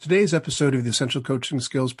Today's episode of the Essential Coaching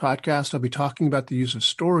Skills Podcast, I'll be talking about the use of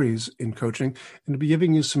stories in coaching, and I'll be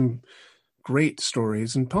giving you some great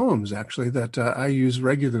stories and poems, actually, that I use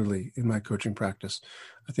regularly in my coaching practice.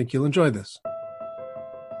 I think you'll enjoy this.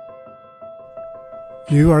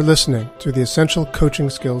 You are listening to the Essential Coaching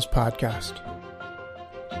Skills Podcast,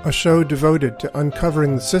 a show devoted to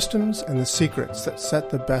uncovering the systems and the secrets that set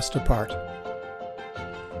the best apart,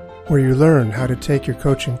 where you learn how to take your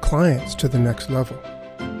coaching clients to the next level,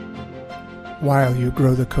 while you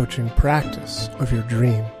grow the coaching practice of your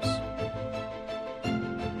dreams.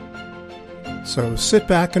 So sit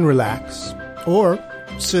back and relax, or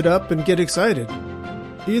sit up and get excited.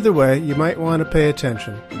 Either way, you might want to pay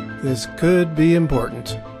attention. This could be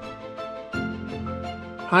important.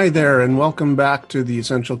 Hi there, and welcome back to the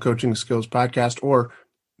Essential Coaching Skills Podcast, or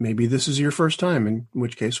maybe this is your first time, in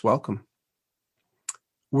which case, welcome.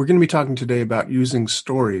 We're going to be talking today about using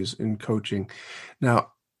stories in coaching. Now,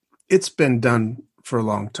 it's been done for a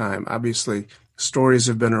long time. Obviously, stories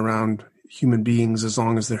have been around human beings as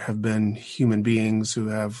long as there have been human beings who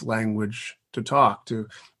have language to talk, to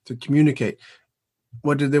communicate.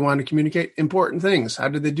 What did they want to communicate? Important things. How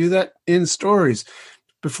did they do that? In stories.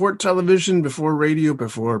 Before television, before radio,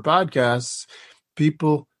 before podcasts,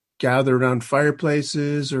 people gathered around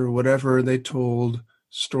fireplaces or whatever. They told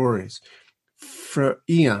stories for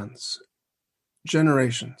eons,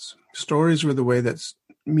 generations. Stories were the way that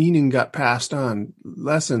meaning got passed on.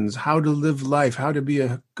 Lessons, how to live life, how to be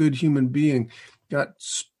a good human being, got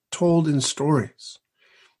told in stories.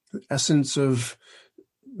 The essence of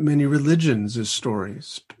many religions is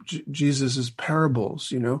stories. Jesus is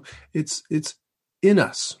parables. It's in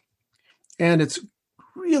us, and it's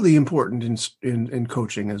really important in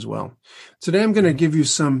coaching as well. Today, I'm going to give you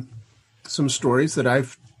some stories that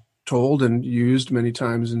I've told and used many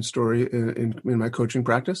times in my coaching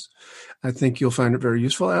practice. I think you'll find it very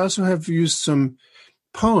useful. I also have used some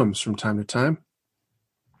poems from time to time.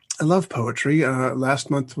 I love poetry.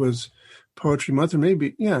 Last month was Poetry Month, or I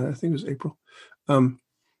think it was April.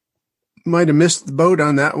 Might have missed the boat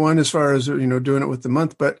on that one as far as, doing it with the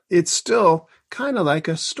month, but it's still kind of like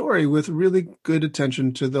a story with really good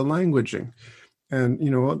attention to the languaging. And,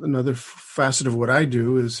 another facet of what I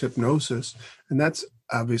do is hypnosis, and that's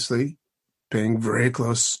obviously paying very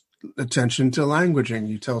close attention to languaging.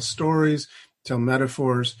 You tell stories, tell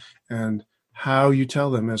metaphors, and how you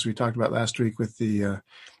tell them, as we talked about last week with the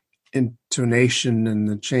intonation and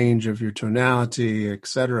the change of your tonality,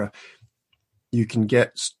 etc. You can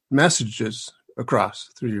get messages across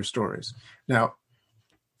through your stories. Now,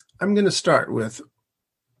 I'm going to start with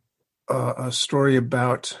a story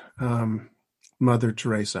about Mother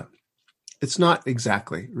Teresa. It's not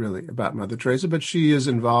exactly really about Mother Teresa, but she is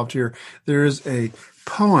involved here. There is a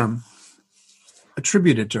poem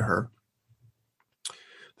attributed to her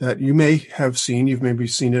that you may have seen. You've maybe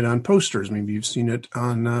seen it on posters. Maybe you've seen it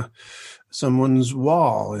on someone's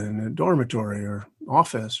wall in a dormitory or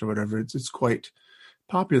office or whatever. It's quite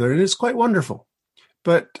popular, and it's quite wonderful.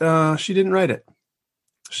 But she didn't write it.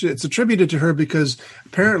 It's attributed to her because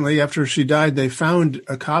apparently after she died, they found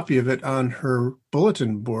a copy of it on her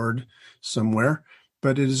bulletin board somewhere,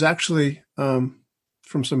 but it is actually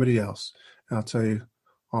from somebody else. I'll tell you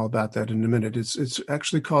all about that in a minute. It's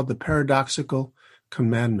actually called The Paradoxical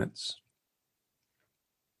Commandments.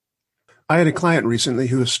 I had a client recently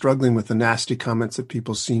who was struggling with the nasty comments that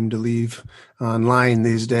people seem to leave online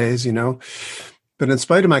these days, But in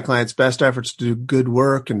spite of my client's best efforts to do good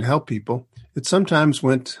work and help people, it sometimes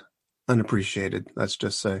went unappreciated, let's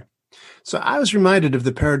just say. So I was reminded of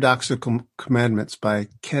The Paradoxical Commandments by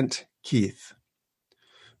Kent Keith.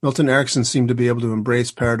 Milton Erickson seemed to be able to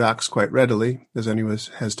embrace paradox quite readily, as anyone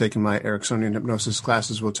has taken my Ericksonian hypnosis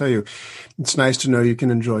classes will tell you. It's nice to know you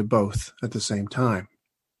can enjoy both at the same time.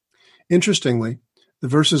 Interestingly, the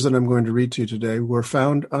verses that I'm going to read to you today were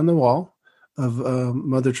found on the wall of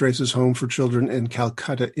Mother Teresa's home for children in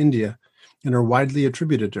Calcutta, India, and are widely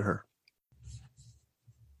attributed to her.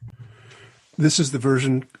 This is the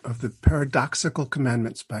version of The Paradoxical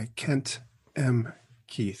Commandments by Kent M.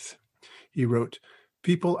 Keith. He wrote,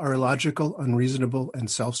 "People are illogical, unreasonable,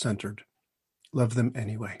 and self-centered. Love them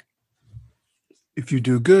anyway. If you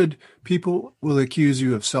do good, people will accuse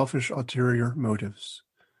you of selfish, ulterior motives.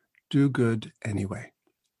 Do good anyway.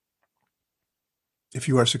 If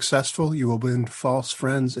you are successful, you will win false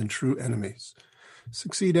friends and true enemies.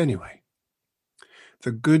 Succeed anyway.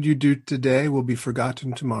 The good you do today will be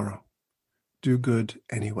forgotten tomorrow. Do good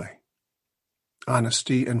anyway.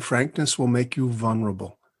 Honesty and frankness will make you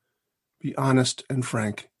vulnerable. Be honest and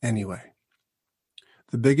frank anyway.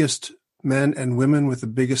 The biggest Men and women with the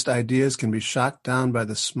biggest ideas can be shot down by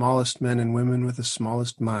the smallest men and women with the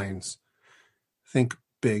smallest minds. Think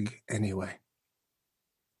big anyway.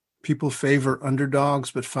 People favor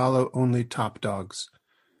underdogs but follow only top dogs.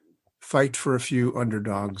 Fight for a few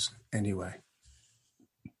underdogs anyway.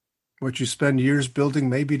 What you spend years building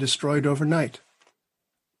may be destroyed overnight.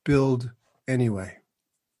 Build anyway.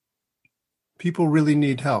 People really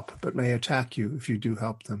need help, but may attack you if you do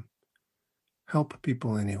help them. Help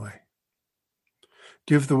people anyway.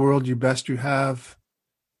 Give the world your best you have.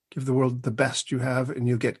 Give the world the best you have, and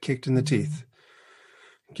you'll get kicked in the teeth.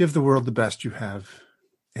 Give the world the best you have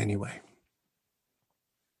anyway.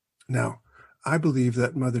 Now, I believe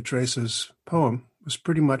that Mother Teresa's poem was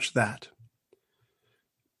pretty much that.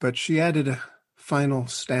 But she added a final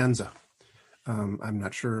stanza. I'm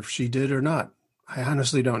not sure if she did or not. I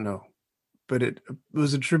honestly don't know. But it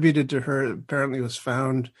was attributed to her. It apparently was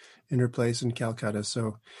found in her place in Calcutta.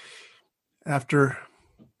 So after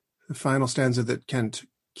the final stanza that Kent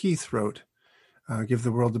Keith wrote, give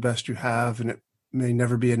the world the best you have, and it may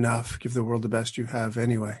never be enough. Give the world the best you have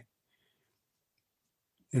anyway.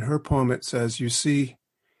 In her poem, it says, you see,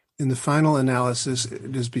 in the final analysis,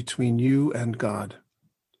 it is between you and God.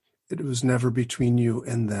 It was never between you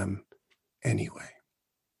and them anyway.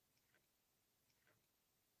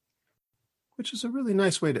 Which is a really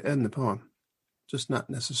nice way to end the poem. Just not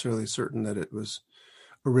necessarily certain that it was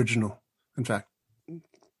original. In fact,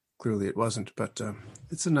 clearly it wasn't, but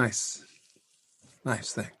it's a nice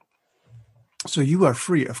thing. So you are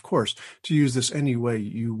free, of course, to use this any way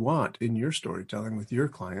you want in your storytelling with your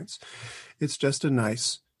clients. It's just a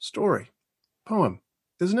nice story, poem,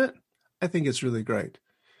 isn't it? I think it's really great.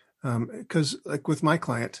 Because like with my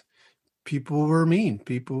client, people were mean.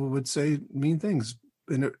 People would say mean things,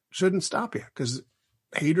 and it shouldn't stop you because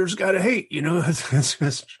haters got to hate,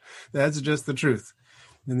 that's just the truth.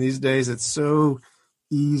 And these days it's so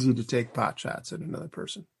easy to take pot shots at another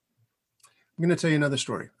person. I'm going to tell you another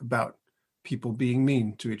story about people being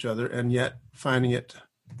mean to each other and yet finding it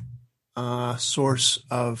a source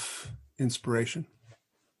of inspiration.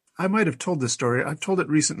 I might have told this story. I've told it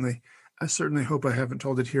recently. I certainly hope I haven't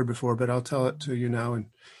told it here before, but I'll tell it to you now. And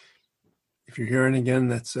if you're hearing again,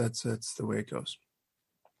 that's the way it goes.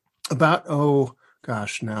 About,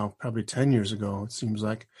 now probably 10 years ago, it seems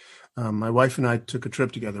like, my wife and I took a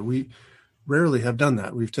trip together. We rarely have done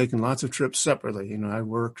that. We've taken lots of trips separately. I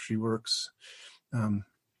work, she works,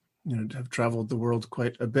 have traveled the world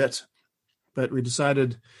quite a bit, but we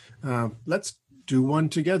decided, let's do one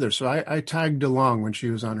together. So I tagged along when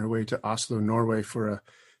she was on her way to Oslo, Norway for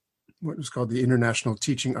what was called the International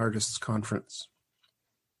Teaching Artists Conference.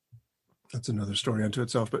 That's another story unto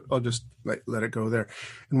itself, but I'll just let it go there.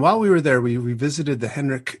 And while we were there, we visited the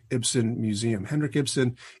Henrik Ibsen Museum. Henrik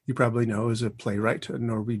Ibsen, you probably know, is a playwright, a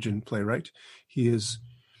Norwegian playwright. He is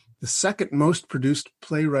the second most produced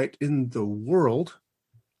playwright in the world.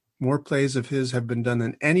 More plays of his have been done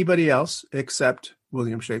than anybody else except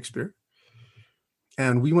William Shakespeare.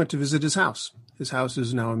 And we went to visit his house. His house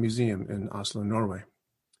is now a museum in Oslo, Norway.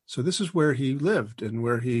 So this is where he lived and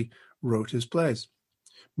where he wrote his plays.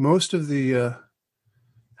 Most of the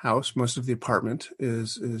house, most of the apartment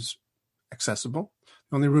is accessible.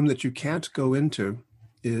 The only room that you can't go into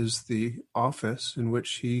is the office in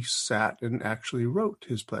which he sat and actually wrote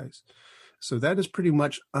his plays. So that is pretty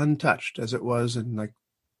much untouched as it was in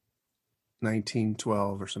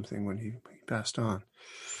 1912 or something when he passed on.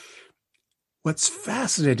 What's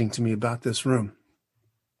fascinating to me about this room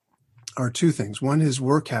are two things. One, his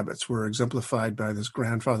work habits were exemplified by this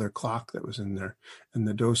grandfather clock that was in there. And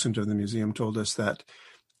the docent of the museum told us that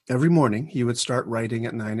every morning he would start writing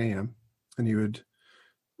at 9 a.m. and he would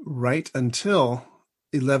write until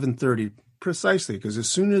 11:30 precisely, because as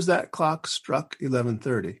soon as that clock struck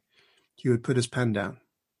 11:30, he would put his pen down.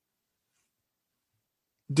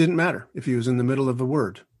 Didn't matter if he was in the middle of a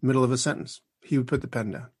word, middle of a sentence, he would put the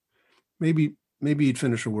pen down. Maybe he'd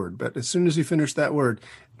finish a word, but as soon as he finished that word,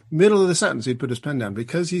 middle of the sentence, he'd put his pen down,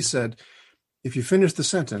 because he said, if you finish the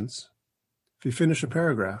sentence, if you finish a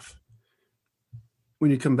paragraph,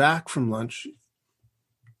 when you come back from lunch,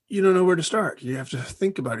 you don't know where to start. You have to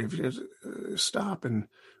think about it. You have to stop and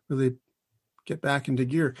really get back into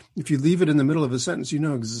gear. If you leave it in the middle of a sentence, you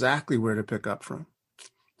know exactly where to pick up from.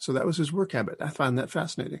 So that was his work habit. I found that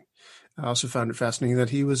fascinating. I also found it fascinating that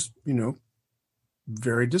he was,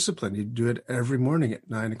 very disciplined. He'd do it every morning at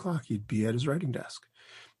 9 o'clock. He'd be at his writing desk.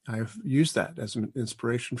 I've used that as an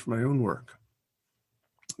inspiration for my own work.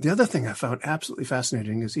 The other thing I found absolutely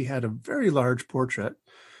fascinating is he had a very large portrait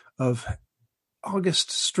of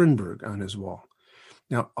August Strindberg on his wall.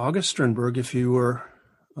 Now, August Strindberg, if you were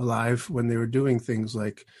alive when they were doing things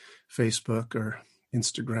like Facebook or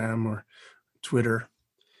Instagram or Twitter,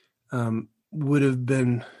 would have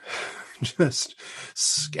been just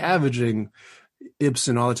scavenging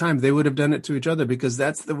Ibsen all the time. They would have done it to each other because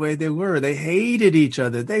that's the way they were. They hated each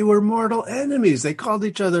other. They were mortal enemies. They called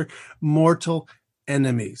each other mortal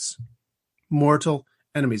enemies. Mortal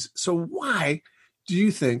enemies. So why do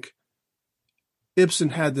you think Ibsen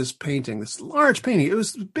had this painting, this large painting? It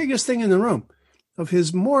was the biggest thing in the room of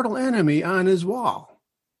his mortal enemy on his wall.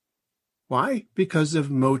 Why? Because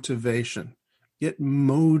of motivation. It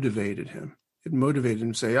motivated him. It motivated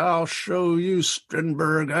him to say, I'll show you,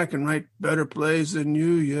 Strindberg. I can write better plays than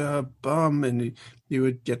you, you bum. And he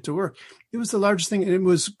would get to work. It was the largest thing. And it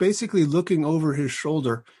was basically looking over his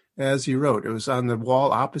shoulder as he wrote. It was on the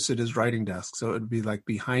wall opposite his writing desk. So it would be like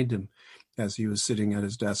behind him as he was sitting at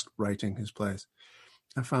his desk writing his plays.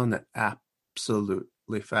 I found that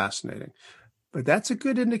absolutely fascinating. But that's a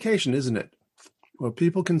good indication, isn't it? Well,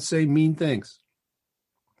 people can say mean things,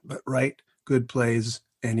 but write good plays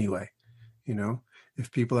anyway. You know,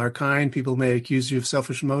 if people are kind, people may accuse you of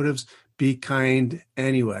selfish motives. Be kind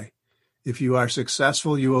anyway. If you are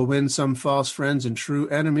successful, you will win some false friends and true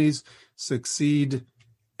enemies. Succeed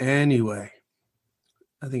anyway.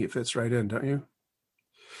 I think it fits right in, don't you?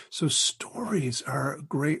 So stories are a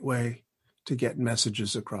great way to get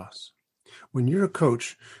messages across. When you're a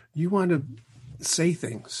coach, you want to say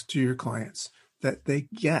things to your clients that they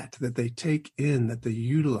get, that they take in, that they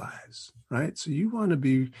utilize, right? So you want to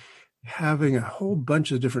be having a whole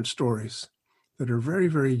bunch of different stories that are very,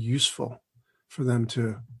 very useful for them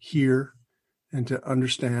to hear and to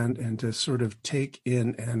understand and to sort of take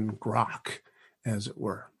in and grok, as it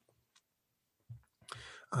were.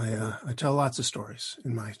 I tell lots of stories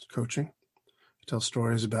in my coaching. I tell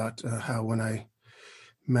stories about how when I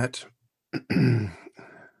met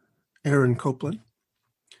Aaron Copland.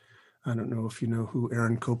 I don't know if you know who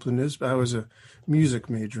Aaron Copland is, but I was a music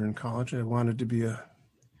major in college. I wanted to be a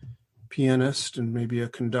pianist and maybe a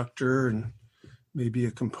conductor and maybe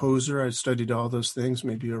a composer. I studied all those things,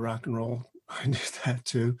 maybe a rock and roll. I did that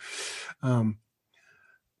too.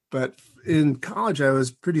 But in college, I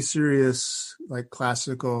was pretty serious, like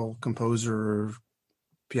classical composer,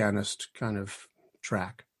 pianist kind of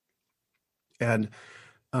track. And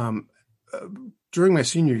during my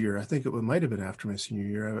senior year, I think it might have been after my senior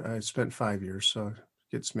year, I spent 5 years, so it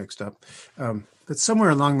gets mixed up. But somewhere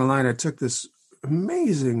along the line, I took this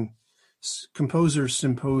amazing composer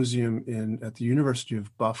symposium at the University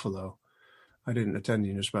of Buffalo. I didn't attend the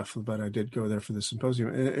University of Buffalo, but I did go there for the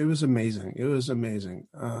symposium. It was amazing. It was amazing.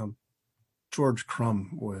 George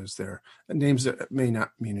Crumb was there. Names that may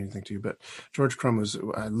not mean anything to you, but George Crumb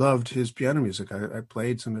I loved his piano music. I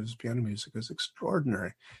played some of his piano music. It was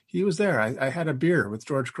extraordinary. He was there. I had a beer with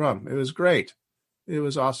George Crumb. It was great. It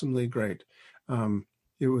was awesomely great.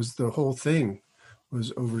 It was the whole thing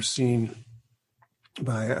was overseen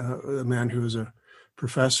by a man who was a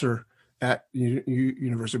professor at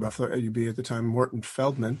University of Buffalo, at UB at the time, Morton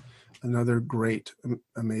Feldman, another great,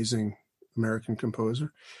 amazing American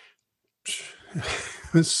composer.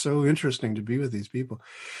 It was so interesting to be with these people.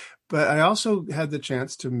 But I also had the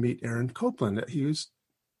chance to meet Aaron Copland. He was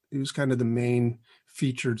kind of the main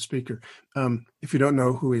featured speaker. If you don't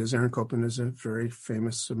know who he is, Aaron Copland is a very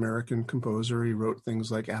famous American composer. He wrote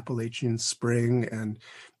things like Appalachian Spring and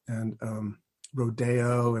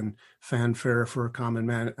Rodeo and Fanfare for a Common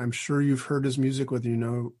Man. I'm sure you've heard his music, whether you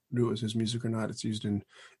knew it was his music or not. It's used in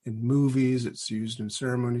movies. It's used in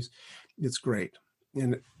ceremonies. It's great.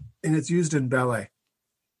 And it's used in ballet.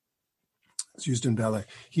 It's used in ballet.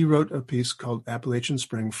 He wrote a piece called Appalachian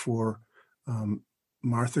Spring for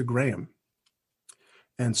Martha Graham.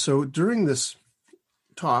 And so during this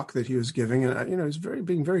talk that he was giving, and he was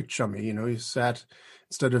being very chummy. He sat,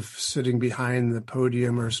 instead of sitting behind the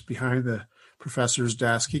podium or behind the professor's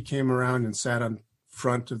desk, he came around and sat on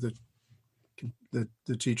front of the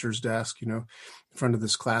teacher's desk, in front of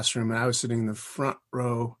this classroom. And I was sitting in the front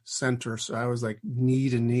row center. So I was like knee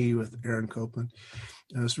to knee with Aaron Copland.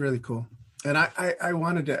 It was really cool. And I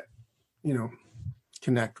wanted to,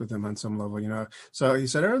 connect with him on some level, So he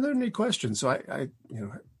said, are there any questions? So I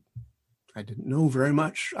didn't know very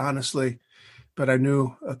much, honestly, but I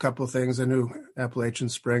knew a couple of things. I knew Appalachian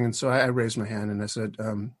Spring. And so I raised my hand and I said,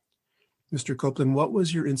 Mr. Copland, what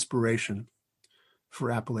was your inspiration for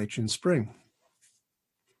Appalachian Spring?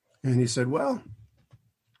 And he said, well,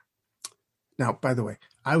 now, by the way,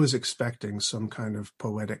 I was expecting some kind of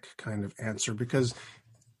poetic kind of answer because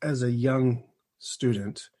as a young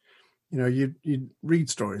student, you'd read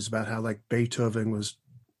stories about how like Beethoven was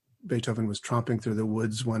Beethoven was tromping through the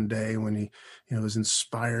woods one day when he, was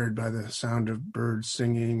inspired by the sound of birds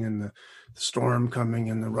singing and the storm coming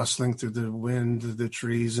and the rustling through the wind of the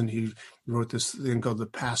trees. And he wrote this thing called the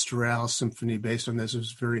Pastoral Symphony based on this. It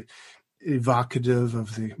was very evocative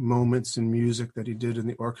of the moments in music that he did in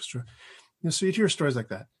the orchestra. So you'd hear stories like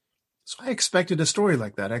that. So I expected a story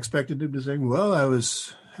like that. I expected him to say, well, I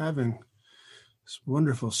was having this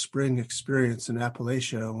wonderful spring experience in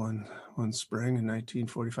Appalachia one spring in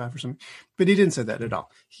 1945 or something. But he didn't say that at all.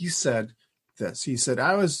 He said this. He said,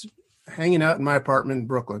 I was hanging out in my apartment in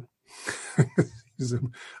Brooklyn. He's a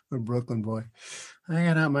Brooklyn boy. Hanging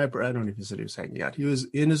out in my apartment. I don't know if he said he was hanging out. He was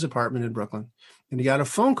in his apartment in Brooklyn, and he got a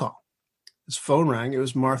phone call. His phone rang. It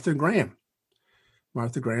was Martha Graham.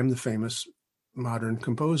 Martha Graham, the famous modern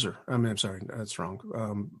composer. I'm sorry, that's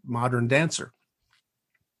wrong. Modern dancer.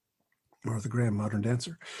 Martha Graham, modern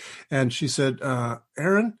dancer. And she said,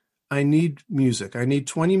 Aaron, I need music. I need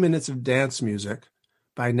 20 minutes of dance music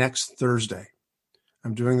by next Thursday.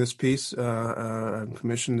 I'm doing this piece. I'm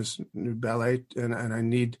commissioned this new ballet, and I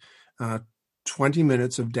need 20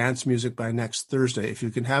 minutes of dance music by next Thursday. If you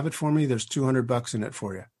can have it for me, there's $200 in it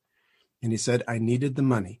for you. And he said, I needed the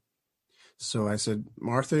money. So I said,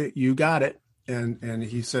 Martha, you got it. And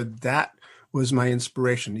he said, that was my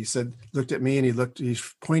inspiration. He said, looked at me and he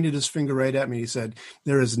pointed his finger right at me. He said,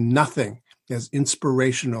 there is nothing as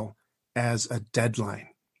inspirational as a deadline.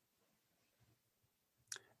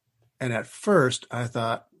 And at first I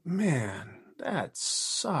thought, man, that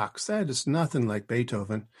sucks. That is nothing like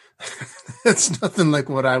Beethoven. That's nothing like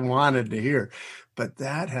what I wanted to hear. But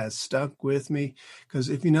that has stuck with me because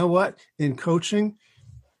if you know what, in coaching,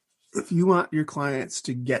 if you want your clients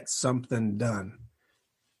to get something done,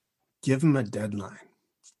 give them a deadline.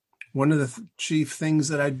 One of the chief things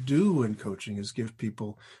that I do in coaching is give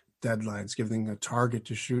people deadlines, give them a target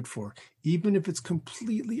to shoot for, even if it's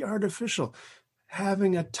completely artificial.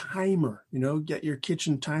 Having a timer, get your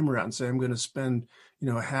kitchen timer out and say, I'm going to spend,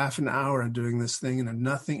 a half an hour on doing this thing and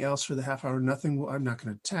nothing else for the half hour. Nothing. I'm not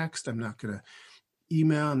going to text. I'm not going to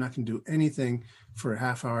email. I'm not going to do anything for a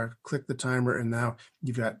half hour. Click the timer. And now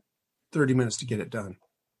you've got 30 minutes to get it done.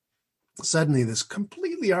 Suddenly this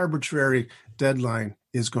completely arbitrary deadline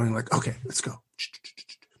is going like, okay, let's go.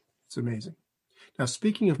 It's amazing. Now,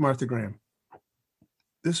 speaking of Martha Graham,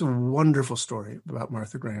 this is a wonderful story about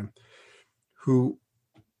Martha Graham, who,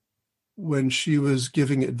 when she was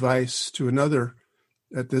giving advice to another,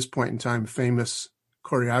 at this point in time, famous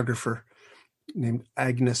choreographer named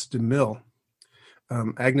Agnes de Mille.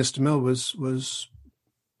 Agnes de Mille was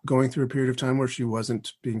going through a period of time where she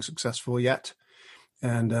wasn't being successful yet,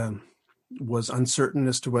 and was uncertain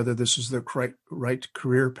as to whether this was the right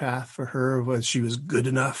career path for her, was she was good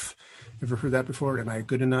enough. Ever heard that before? Am I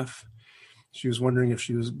good enough? She was wondering if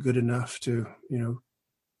she was good enough to,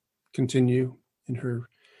 continue in her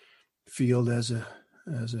field as a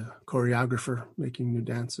choreographer, making new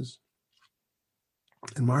dances.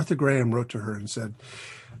 And Martha Graham wrote to her and said,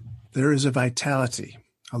 there is a vitality,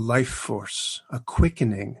 a life force, a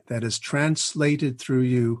quickening that is translated through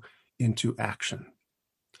you into action.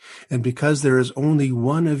 And because there is only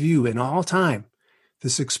one of you in all time,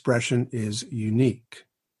 this expression is unique.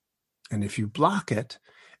 And if you block it,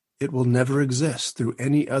 it will never exist through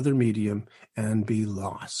any other medium and be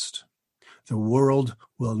lost. The world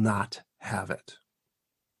will not have it.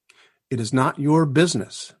 It is not your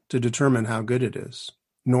business to determine how good it is,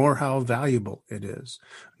 nor how valuable it is,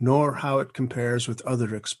 nor how it compares with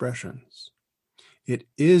other expressions. It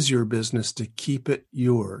is your business to keep it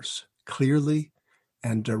yours, clearly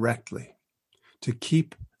and directly, to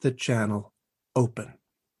keep the channel open.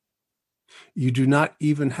 You do not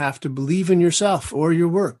even have to believe in yourself or your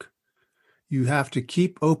work. You have to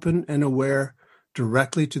keep open and aware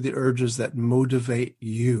directly to the urges that motivate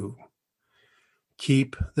you.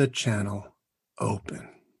 Keep the channel open.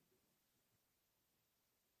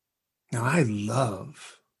 Now, I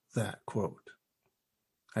love that quote.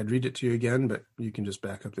 I'd read it to you again, but you can just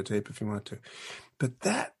back up the tape if you want to. But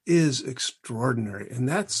that is extraordinary, and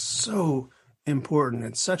that's so important.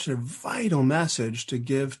 It's such a vital message to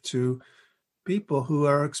give to people who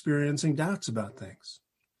are experiencing doubts about things.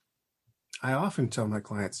 I often tell my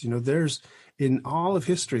clients, there's, in all of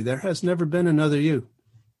history, there has never been another you.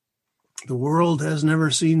 The world has never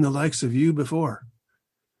seen the likes of you before,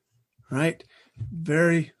 right?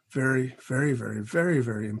 Very, very, very, very, very,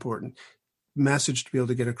 very important message to be able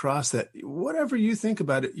to get across, that whatever you think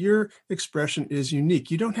about it, your expression is unique.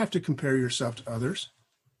 You don't have to compare yourself to others.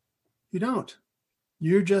 You don't.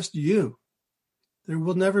 You're just you. There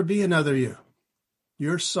will never be another you.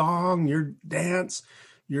 Your song, your dance,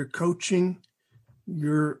 your coaching,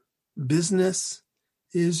 your business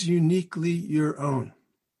is uniquely your own.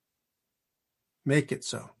 Make it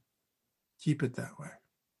so. Keep it that way.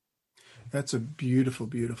 That's a beautiful,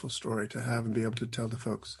 beautiful story to have and be able to tell to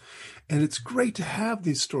folks. And it's great to have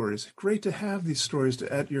these stories. Great to have these stories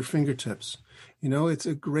at your fingertips. You know, it's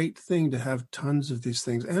a great thing to have tons of these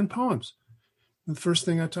things and poems. The first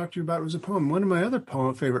thing I talked to you about was a poem. One of my other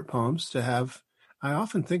favorite poems to have, I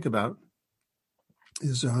often think about,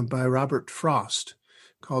 is by Robert Frost,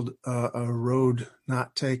 called A Road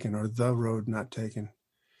Not Taken, or The Road Not Taken.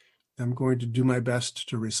 I'm going to do my best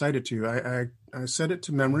to recite it to you. I said it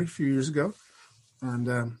to memory a few years ago,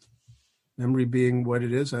 and memory being what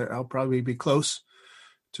it is, I'll probably be close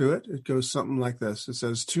to it. It goes something like this. It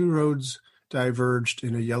says, 2 roads diverged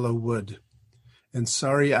in a yellow wood, and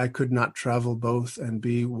sorry I could not travel both and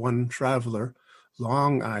be one traveler.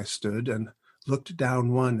 Long I stood and looked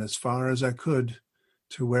down one as far as I could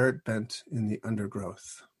to where it bent in the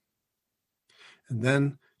undergrowth, and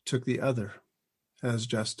then took the other, as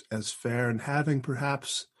just as fair, and having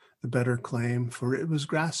perhaps the better claim, for it was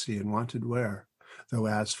grassy and wanted wear, though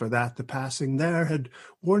as for that the passing there had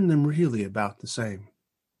worn them really about the same.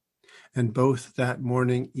 And both that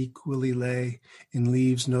morning equally lay in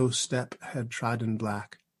leaves no step had trodden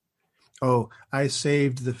black. Oh, I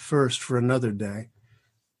saved the first for another day,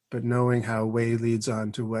 but knowing how way leads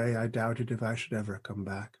on to way, I doubted if I should ever come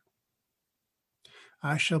back.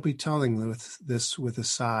 I shall be telling this with a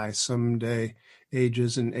sigh some day,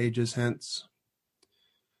 ages and ages hence.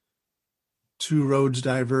 2 roads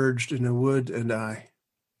diverged in a wood, and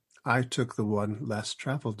I took the one less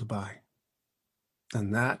traveled by.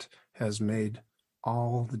 And that has made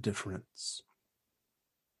all the difference.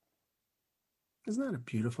 Isn't that a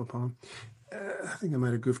beautiful poem? I think I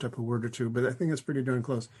might have goofed up a word or two, but I think it's pretty darn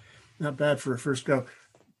close. Not bad for a first go.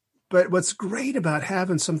 But what's great about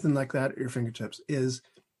having something like that at your fingertips is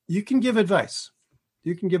you can give advice.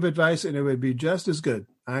 You can give advice and it would be just as good,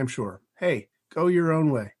 I'm sure. Hey, go your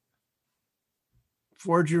own way.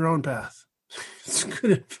 Forge your own path. It's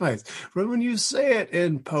good advice. But when you say it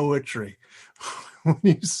in poetry, when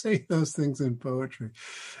you say those things in poetry,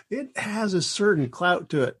 it has a certain clout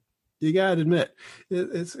to it. You got to admit,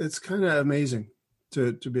 it's kind of amazing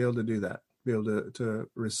to be able to do that. Be able to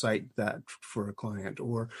recite that for a client,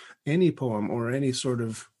 or any poem, or any sort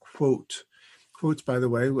of quote. Quotes, by the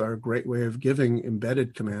way, are a great way of giving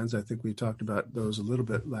embedded commands. I think we talked about those a little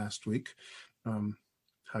bit last week.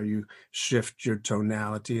 How you shift your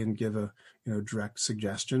tonality and give a direct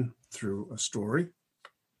suggestion through a story.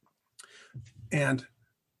 And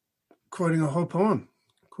quoting a whole poem,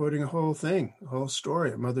 quoting a whole thing, a whole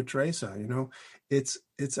story of Mother Teresa.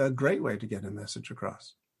 It's a great way to get a message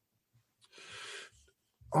across.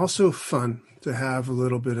 Also fun to have a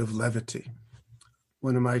little bit of levity.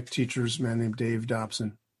 One of my teachers, a man named Dave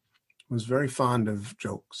Dobson, was very fond of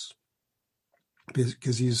jokes,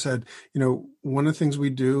 because he said, one of the things we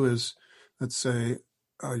do is, let's say,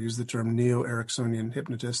 I'll use the term neo-Ericksonian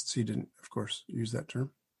hypnotists. He didn't, of course, use that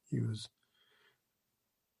term. He was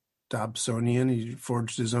Dobsonian. He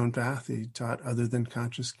forged his own path. He taught other than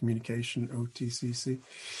conscious communication, OTCC.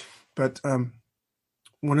 But one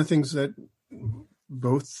of the things that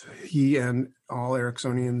both he and all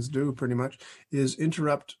Ericksonians do pretty much is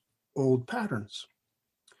interrupt old patterns.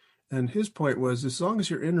 And his point was, as long as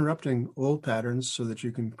you're interrupting old patterns so that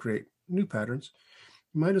you can create new patterns,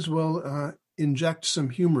 you might as well inject some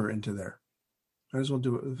humor into there. Might as well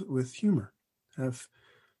do it with humor. Have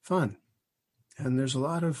fun. And there's a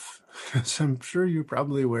lot of, as I'm sure you're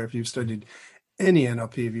probably aware if you've studied any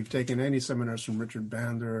NLP, if you've taken any seminars from Richard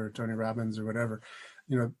Bandler or Tony Robbins or whatever,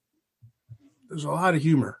 there's a lot of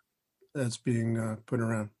humor that's being put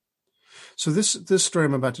around. So this story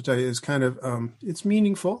I'm about to tell you is kind of, it's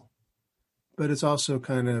meaningful, but it's also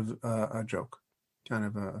kind of a joke, kind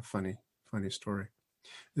of a funny story.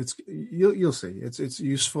 You'll see. It's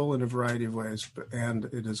useful in a variety of ways, and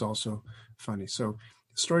it is also funny. So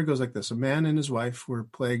the story goes like this. A man and his wife were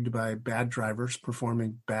plagued by bad drivers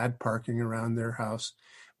performing bad parking around their house,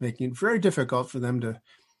 making it very difficult for them to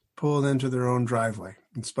pull into their own driveway,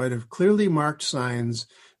 in spite of clearly marked signs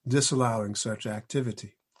disallowing such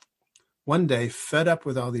activity. One day, fed up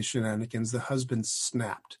with all these shenanigans, the husband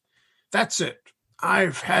snapped. "That's it.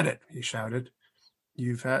 I've had it," he shouted.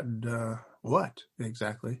 "You've had what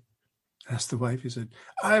exactly?" asked the wife. He said,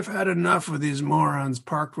 "I've had enough of these morons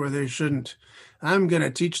parked where they shouldn't. I'm going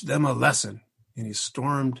to teach them a lesson." And he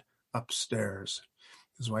stormed upstairs.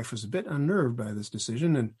 His wife was a bit unnerved by this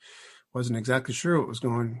decision and wasn't exactly sure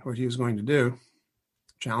what he was going to do.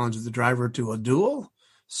 Challenge the driver to a duel?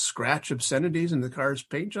 Scratch obscenities in the car's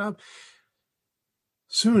paint job?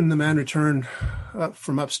 Soon the man returned up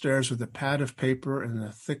from upstairs with a pad of paper and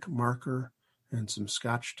a thick marker and some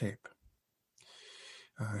Scotch tape.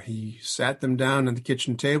 He sat them down on the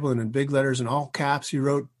kitchen table, and in big letters in all caps, he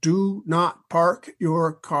wrote, "Do not park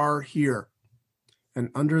your car here."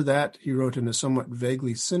 And under that, he wrote in a somewhat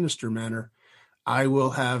vaguely sinister manner, "I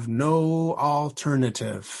will have no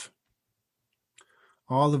alternative."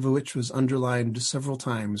 All of which was underlined several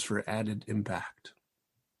times for added impact.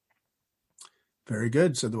 "Very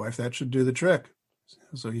good," said the wife. "That should do the trick."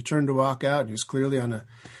 So he turned to walk out. He was clearly on a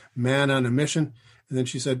man on a mission. And then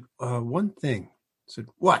she said, "One thing." I said,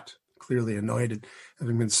 "What?" Clearly annoyed at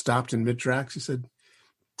having been stopped in mid-tracks. He said,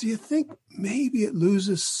 "Do you think maybe it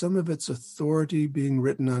loses some of its authority being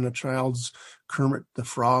written on a child's Kermit the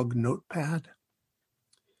Frog notepad?"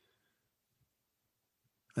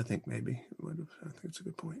 I think maybe. I think it's a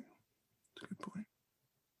good point. It's a good point.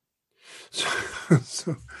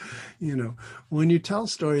 So, when you tell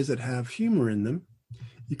stories that have humor in them,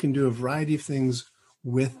 you can do a variety of things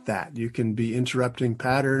with that. You can be interrupting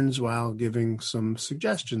patterns while giving some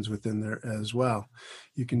suggestions within there as well.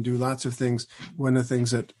 You can do lots of things. One of the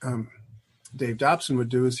things that Dave Dobson would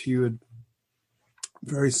do is he would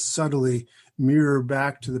very subtly mirror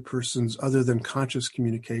back to the person's other than conscious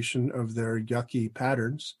communication of their yucky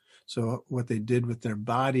patterns. So what they did with their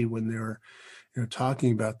body when they were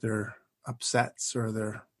talking about their upsets or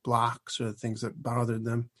their blocks or the things that bothered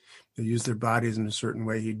them. They used their bodies in a certain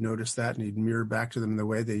way. He'd notice that, and he'd mirror back to them the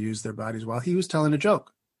way they used their bodies while he was telling a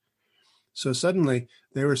joke. So suddenly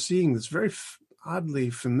they were seeing this very oddly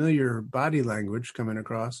familiar body language coming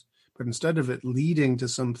across, but instead of it leading to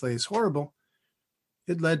someplace horrible,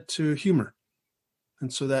 it led to humor.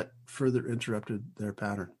 And so that further interrupted their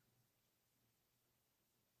pattern.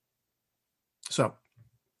 So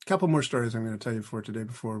a couple more stories I'm going to tell you for today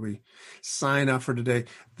before we sign off for today.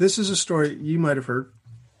 This is a story you might have heard.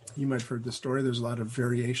 You might have heard this story. There's a lot of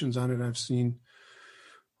variations on it I've seen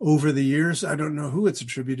over the years. I don't know who it's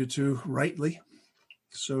attributed to rightly.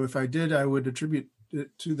 So if I did, I would attribute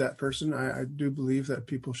it to that person. I do believe that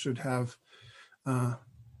people should have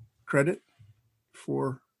credit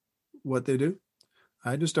for what they do.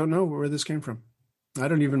 I just don't know where this came from. I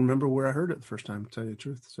don't even remember where I heard it the first time, to tell you the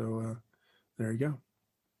truth. So there you go.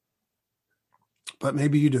 But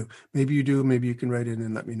maybe you do. Maybe you do. Maybe you can write in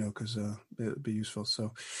and let me know, because it would be useful.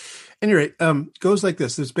 So anyway, goes like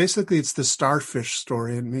this. It's the starfish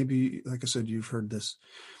story. And maybe, like I said, you've heard this.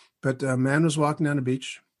 But a man was walking down the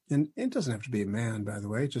beach. And it doesn't have to be a man, by the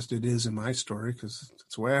way. Just it is in my story, because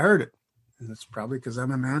it's the way I heard it. And it's probably because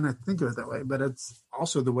I'm a man, I think of it that way. But it's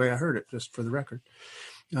also the way I heard it, just for the record.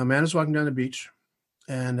 A man was walking down the beach.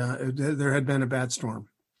 And there had been a bad storm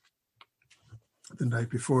the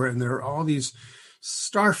night before. And there were all these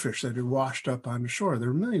starfish that had washed up on the shore. There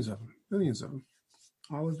were millions of them,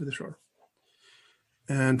 all over the shore.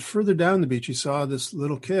 And further down the beach, he saw this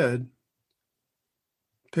little kid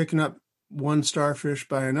picking up one starfish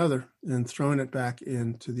by another and throwing it back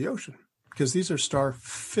into the ocean, because these are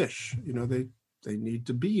starfish. They need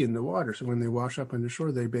to be in the water. So when they wash up on the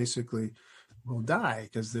shore, they basically will die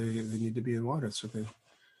because they need to be in water. So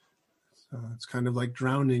it's kind of like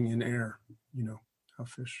drowning in air, how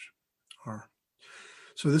fish are.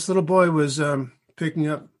 So this little boy was picking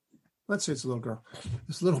up, let's say it's a little girl,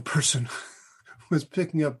 this little person was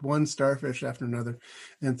picking up one starfish after another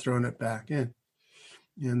and throwing it back in.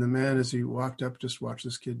 And the man, as he walked up, just watched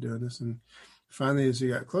this kid doing this. And finally, as he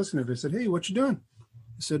got close enough, he said, "Hey, what you doing?"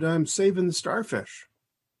 He said, "I'm saving the starfish."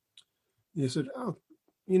 He said, "Oh,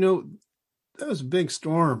 that was a big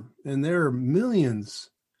storm, and there are millions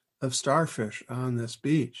of starfish on this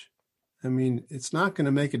beach. I mean, it's not going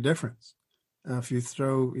to make a difference. If you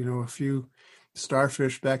throw, a few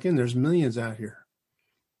starfish back in, there's millions out here."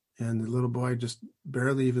 And the little boy just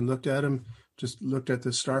barely even looked at him, just looked at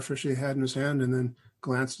the starfish he had in his hand, and then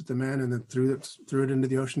glanced at the man, and then threw it into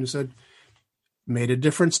the ocean and said, "Made a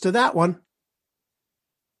difference to that one."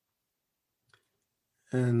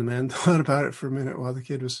 And the man thought about it for a minute while the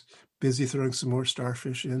kid was busy throwing some more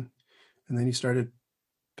starfish in. And then he started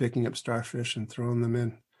picking up starfish and throwing them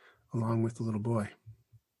in along with the little boy,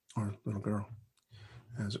 or little girl,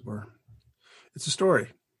 as it were. It's a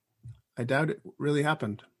story. I doubt it really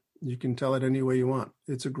happened. You can tell it any way you want.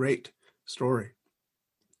 It's a great story.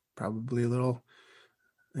 Probably a little,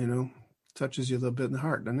 touches you a little bit in the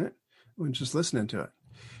heart, doesn't it? When just listening to it.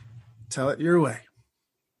 Tell it your way.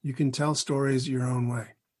 You can tell stories your own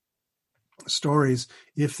way. Stories,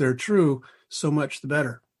 if they're true, so much the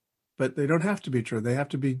better. But they don't have to be true. They have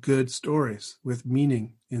to be good stories with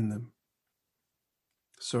meaning in them.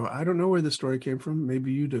 So I don't know where the story came from.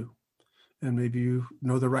 Maybe you do. And maybe you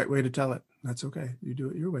know the right way to tell it. That's okay. You do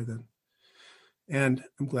it your way then. And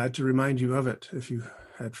I'm glad to remind you of it if you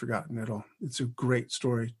had forgotten at all. It's a great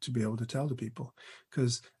story to be able to tell to people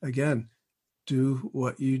because, again, do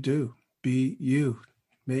what you do. Be you.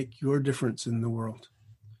 Make your difference in the world.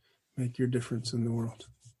 Make your difference in the world.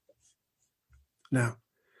 Now,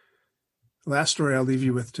 the last story I'll leave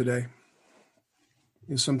you with today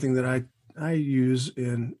is something that I use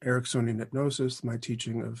in Ericksonian hypnosis, my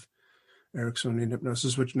teaching of Ericksonian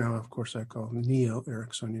hypnosis, which now, of course, I call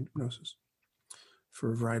Neo-Ericksonian hypnosis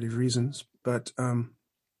for a variety of reasons. But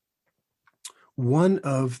one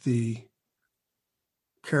of the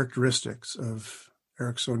characteristics of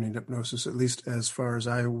Ericksonian hypnosis, at least as far as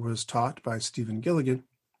I was taught by Stephen Gilligan,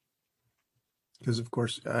 because of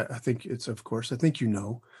course, I think you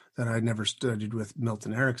know that I never studied with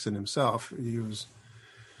Milton Erickson himself. He was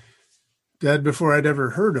dead before I'd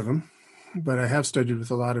ever heard of him, but I have studied with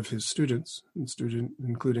a lot of his students,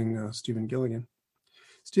 including Stephen Gilligan.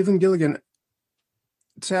 Stephen Gilligan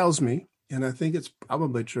tells me, and I think it's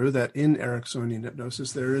probably true, that in Ericksonian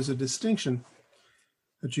hypnosis there is a distinction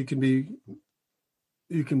that you can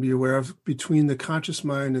be aware of between the conscious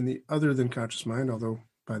mind and the other than conscious mind, although,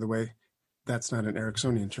 by the way, that's not an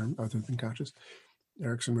Ericksonian term, other than conscious.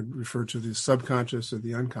 Erickson would refer to the subconscious or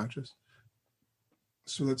the unconscious.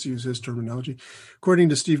 So let's use his terminology. According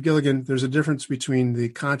to Steve Gilligan, there's a difference between the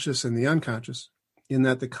conscious and the unconscious in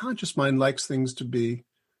that the conscious mind likes things to be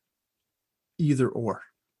either or.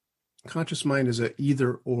 Conscious mind is an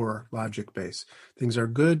either or logic base. Things are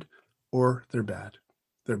good or they're bad.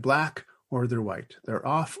 They're black or they're white. They're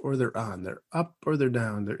off or they're on. They're up or they're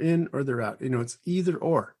down. They're in or they're out. It's either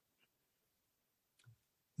or.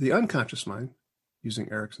 The unconscious mind,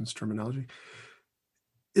 using Erickson's terminology,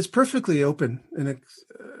 is perfectly open and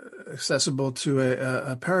accessible to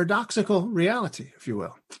a paradoxical reality, if you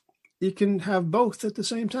will. You can have both at the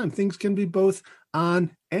same time. Things can be both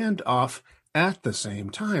on and off at the same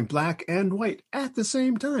time, black and white at the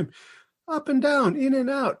same time, up and down, in and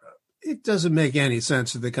out. It doesn't make any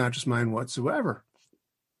sense to the conscious mind whatsoever.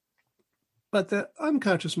 But the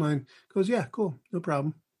unconscious mind goes, yeah, cool, no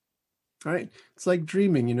problem. All right. It's like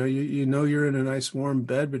dreaming. You know you're in a nice warm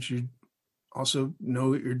bed, but you also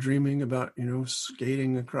know that you're dreaming about,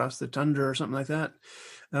 skating across the tundra or something like that.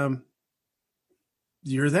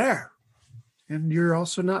 You're there. And you're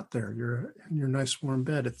also not there. You're in your nice warm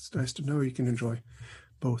bed. It's nice to know you can enjoy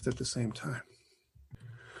both at the same time.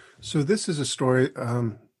 So this is a story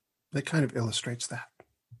that kind of illustrates that.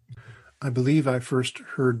 I believe I first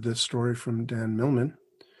heard this story from Dan Millman,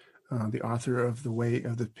 the author of The Way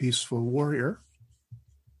of the Peaceful Warrior,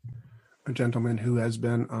 a gentleman who has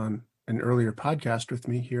been on an earlier podcast with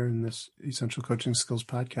me here in this Essential Coaching Skills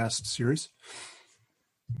podcast series.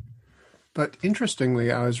 But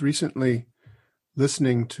interestingly, I was recently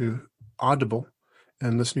listening to Audible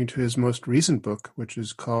and listening to his most recent book, which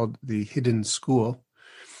is called The Hidden School.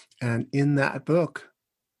 And in that book,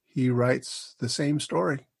 he writes the same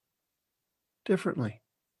story differently.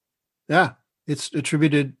 Yeah, it's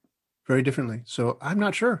attributed very differently. So I'm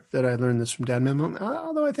not sure that I learned this from Dan Millman,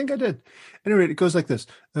 although I think I did. Anyway, it goes like this.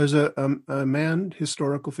 There's a man,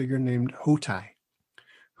 historical figure named Hotai,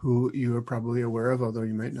 who you are probably aware of, although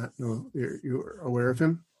you might not know you're aware of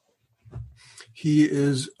him. He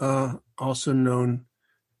is also known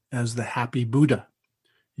as the Happy Buddha.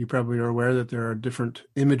 You probably are aware that there are different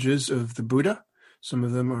images of the Buddha. Some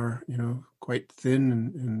of them are, quite thin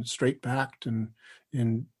and straight-backed and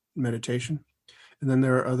in meditation. And then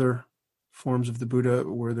there are other forms of the Buddha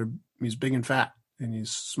where he's big and fat and he's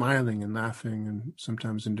smiling and laughing and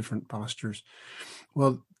sometimes in different postures.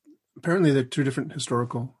 Well, apparently they're two different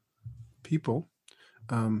historical people.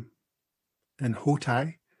 And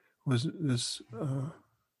Hotai was this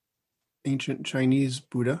ancient Chinese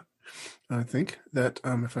Buddha, I think, that,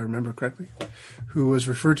 if I remember correctly, who was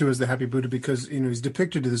referred to as the Happy Buddha because, he's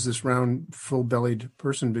depicted as this round, full-bellied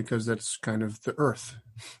person because that's kind of the earth.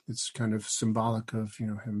 It's kind of symbolic of,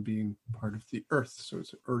 him being part of the earth. So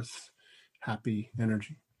it's earth, happy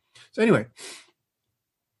energy. So anyway,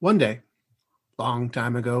 one day, long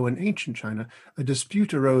time ago in ancient China, a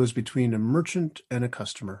dispute arose between a merchant and a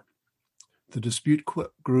customer. The dispute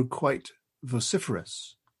grew quite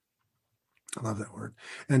vociferous. I love that word.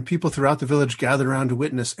 And people throughout the village gathered around to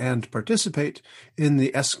witness and participate in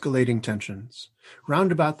the escalating tensions.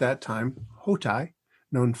 Round about that time, Hotai,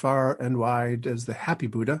 known far and wide as the Happy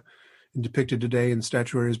Buddha, and depicted today in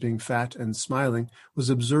statuary as being fat and smiling, was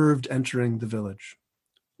observed entering the village.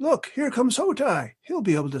 Look, here comes Hotai. He'll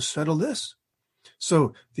be able to settle this.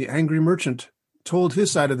 So the angry merchant told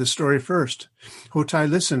his side of the story first. Hotai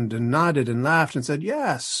listened and nodded and laughed and said,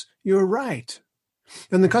 yes, you're right.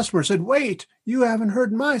 And the customer said, "Wait, you haven't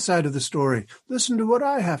heard my side of the story. Listen to what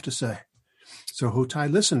I have to say." So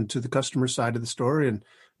Hutai listened to the customer's side of the story and,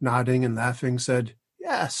 nodding and laughing, said,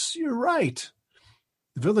 "Yes, you're right."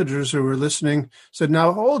 The villagers who were listening said,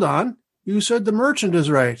 "Now hold on. You said the merchant is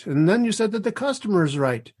right, and then you said that the customer is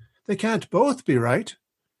right. They can't both be right."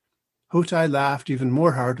 Hutai laughed even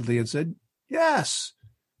more heartily and said, "Yes,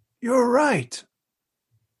 you're right."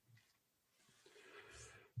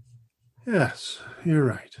 Yes, you're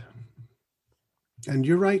right. And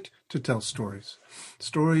you're right to tell stories.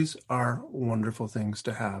 Stories are wonderful things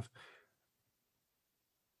to have.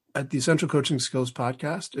 At the Essential Coaching Skills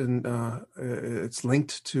podcast, and it's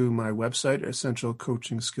linked to my website,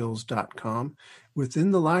 essentialcoachingskills.com.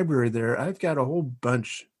 Within the library there, I've got a whole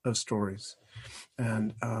bunch of stories.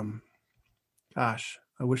 And gosh,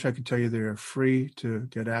 I wish I could tell you they are free to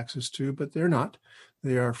get access to, but they're not.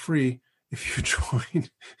 They are free if you join.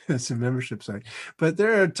 It's a membership site. But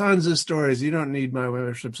there are tons of stories. You don't need my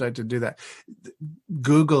membership site to do that.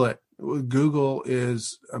 Google it. Google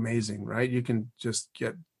is amazing, right? You can just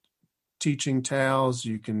get teaching tales.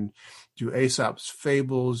 You can do Aesop's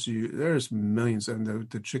fables. There's millions. And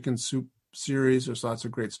the chicken soup series, there's lots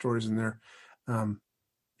of great stories in there.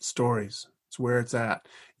 Stories. It's where it's at.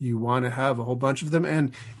 You want to have a whole bunch of them.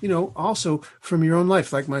 And, also from your own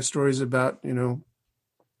life, like my stories about,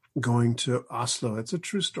 going to Oslo. It's a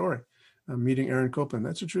true story. Meeting Aaron Copland.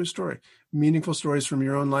 That's a true story. Meaningful stories from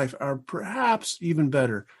your own life are perhaps even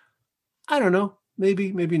better. I don't know.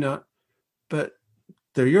 Maybe, maybe not. But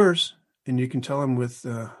they're yours. And you can tell them with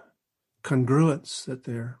congruence that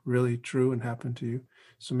they're really true and happen to you.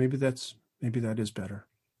 So maybe that is better.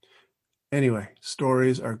 Anyway,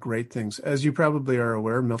 stories are great things. As you probably are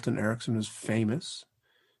aware, Milton Erickson is famous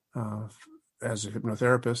as a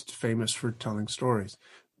hypnotherapist, famous for telling stories.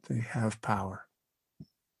 They have power.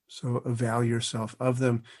 So avail yourself of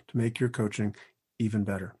them to make your coaching even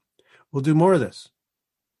better. We'll do more of this.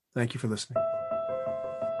 Thank you for listening.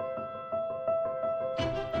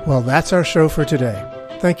 Well, that's our show for today.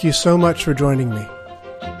 Thank you so much for joining me.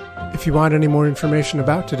 If you want any more information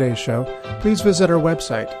about today's show, please visit our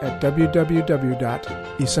website at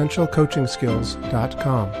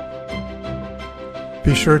www.essentialcoachingskills.com.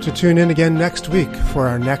 Be sure to tune in again next week for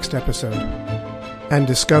our next episode and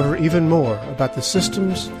discover even more about the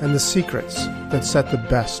systems and the secrets that set the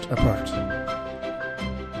best apart.